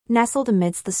Nestled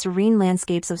amidst the serene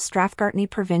landscapes of Strathgartney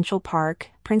Provincial Park,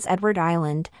 Prince Edward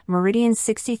Island, Meridian's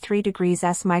 63 degrees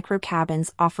S micro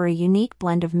cabins offer a unique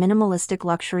blend of minimalistic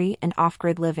luxury and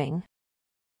off-grid living.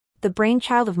 The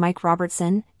brainchild of Mike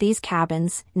Robertson, these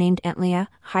cabins, named Antlia,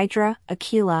 Hydra,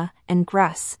 Aquila, and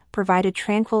Gruss, provide a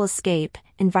tranquil escape,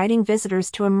 inviting visitors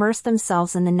to immerse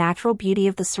themselves in the natural beauty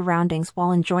of the surroundings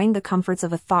while enjoying the comforts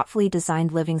of a thoughtfully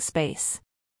designed living space.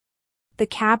 The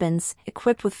cabins,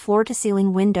 equipped with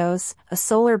floor-to-ceiling windows, a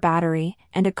solar battery,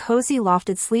 and a cozy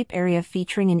lofted sleep area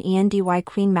featuring an ENDY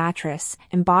queen mattress,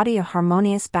 embody a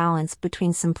harmonious balance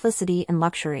between simplicity and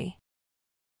luxury.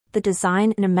 The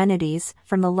design and amenities,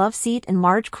 from the love seat and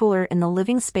large cooler in the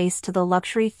living space to the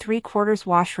luxury 3/4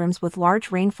 washrooms with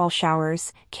large rainfall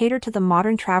showers, cater to the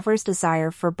modern traveler's desire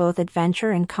for both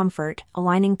adventure and comfort,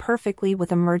 aligning perfectly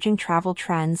with emerging travel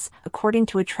trends, according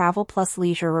to a Travel Plus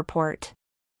Leisure report.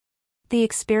 The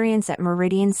experience at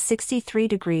Meridian's 63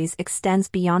 degrees extends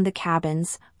beyond the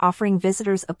cabins, offering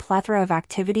visitors a plethora of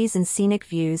activities and scenic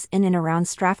views in and around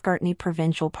Strathgartney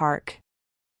Provincial Park.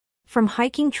 From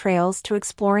hiking trails to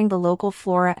exploring the local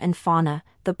flora and fauna,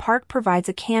 the park provides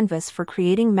a canvas for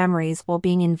creating memories while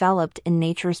being enveloped in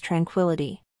nature's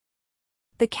tranquility.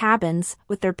 The cabins,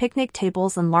 with their picnic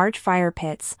tables and large fire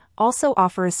pits, also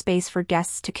offer a space for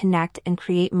guests to connect and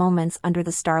create moments under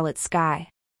the starlit sky.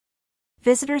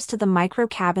 Visitors to the micro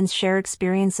cabins share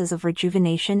experiences of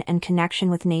rejuvenation and connection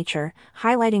with nature,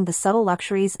 highlighting the subtle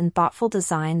luxuries and thoughtful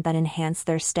design that enhance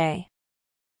their stay.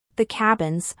 The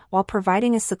cabins, while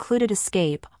providing a secluded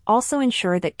escape, also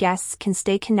ensure that guests can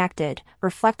stay connected,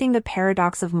 reflecting the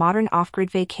paradox of modern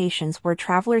off-grid vacations where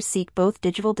travelers seek both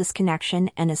digital disconnection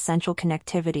and essential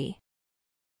connectivity.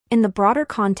 In the broader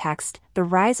context, the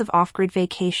rise of off-grid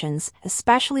vacations,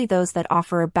 especially those that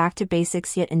offer a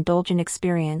back-to-basics yet indulgent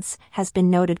experience, has been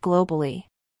noted globally.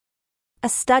 A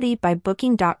study by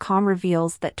Booking.com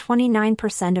reveals that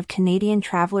 29% of Canadian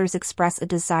travelers express a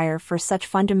desire for such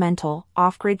fundamental,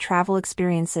 off-grid travel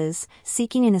experiences,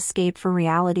 seeking an escape from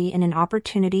reality and an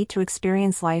opportunity to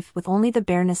experience life with only the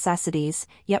bare necessities,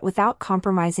 yet without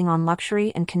compromising on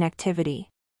luxury and connectivity.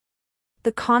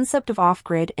 The concept of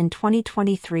off-grid in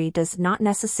 2023 does not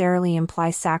necessarily imply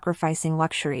sacrificing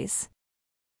luxuries.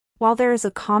 While there is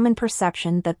a common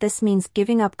perception that this means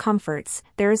giving up comforts,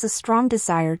 there is a strong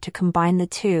desire to combine the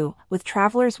two, with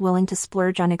travelers willing to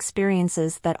splurge on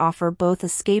experiences that offer both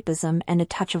escapism and a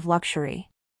touch of luxury.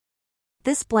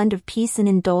 This blend of peace and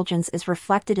indulgence is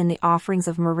reflected in the offerings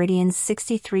of Meridian's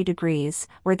 63 degrees,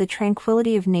 where the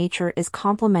tranquility of nature is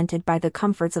complemented by the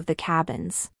comforts of the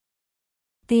cabins.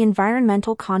 The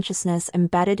environmental consciousness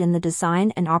embedded in the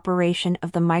design and operation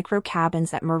of the micro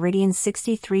cabins at Meridian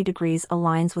 63 degrees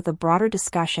aligns with a broader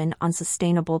discussion on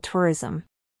sustainable tourism.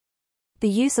 The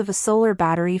use of a solar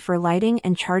battery for lighting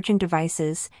and charging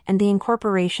devices, and the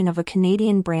incorporation of a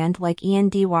Canadian brand like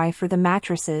ENDY for the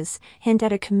mattresses, hint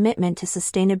at a commitment to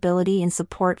sustainability and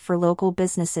support for local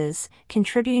businesses,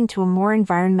 contributing to a more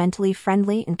environmentally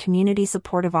friendly and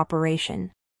community-supportive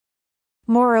operation.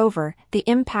 Moreover, the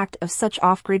impact of such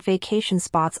off-grid vacation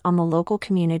spots on the local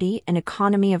community and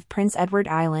economy of Prince Edward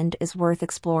Island is worth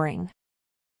exploring.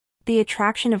 The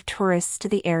attraction of tourists to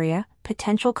the area,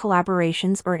 potential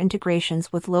collaborations or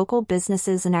integrations with local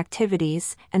businesses and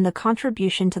activities, and the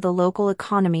contribution to the local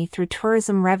economy through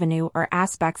tourism revenue are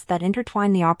aspects that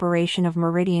intertwine the operation of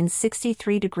Meridian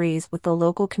 63 degrees with the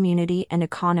local community and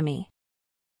economy.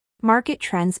 Market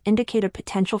trends indicate a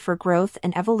potential for growth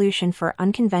and evolution for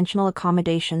unconventional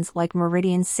accommodations like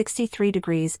Meridian 63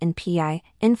 degrees in PI,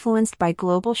 influenced by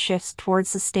global shifts towards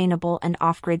sustainable and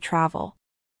off-grid travel.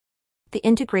 The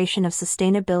integration of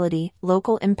sustainability,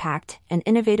 local impact, and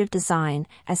innovative design,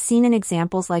 as seen in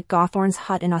examples like Gawthorne's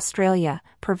Hut in Australia,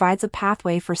 provides a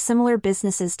pathway for similar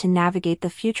businesses to navigate the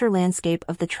future landscape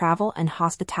of the travel and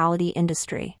hospitality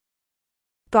industry.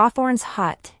 Gawthorne's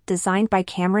Hut, designed by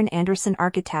Cameron Anderson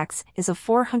Architects, is a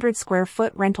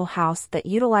 400-square-foot rental house that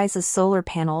utilizes solar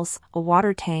panels, a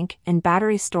water tank, and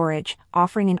battery storage,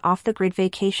 offering an off-the-grid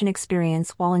vacation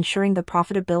experience while ensuring the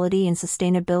profitability and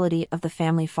sustainability of the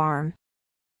family farm.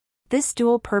 This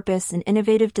dual purpose and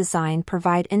innovative design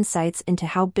provide insights into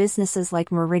how businesses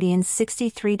like Meridian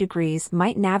 63 degrees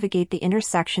might navigate the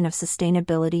intersection of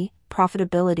sustainability,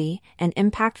 profitability, and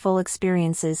impactful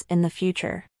experiences in the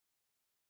future.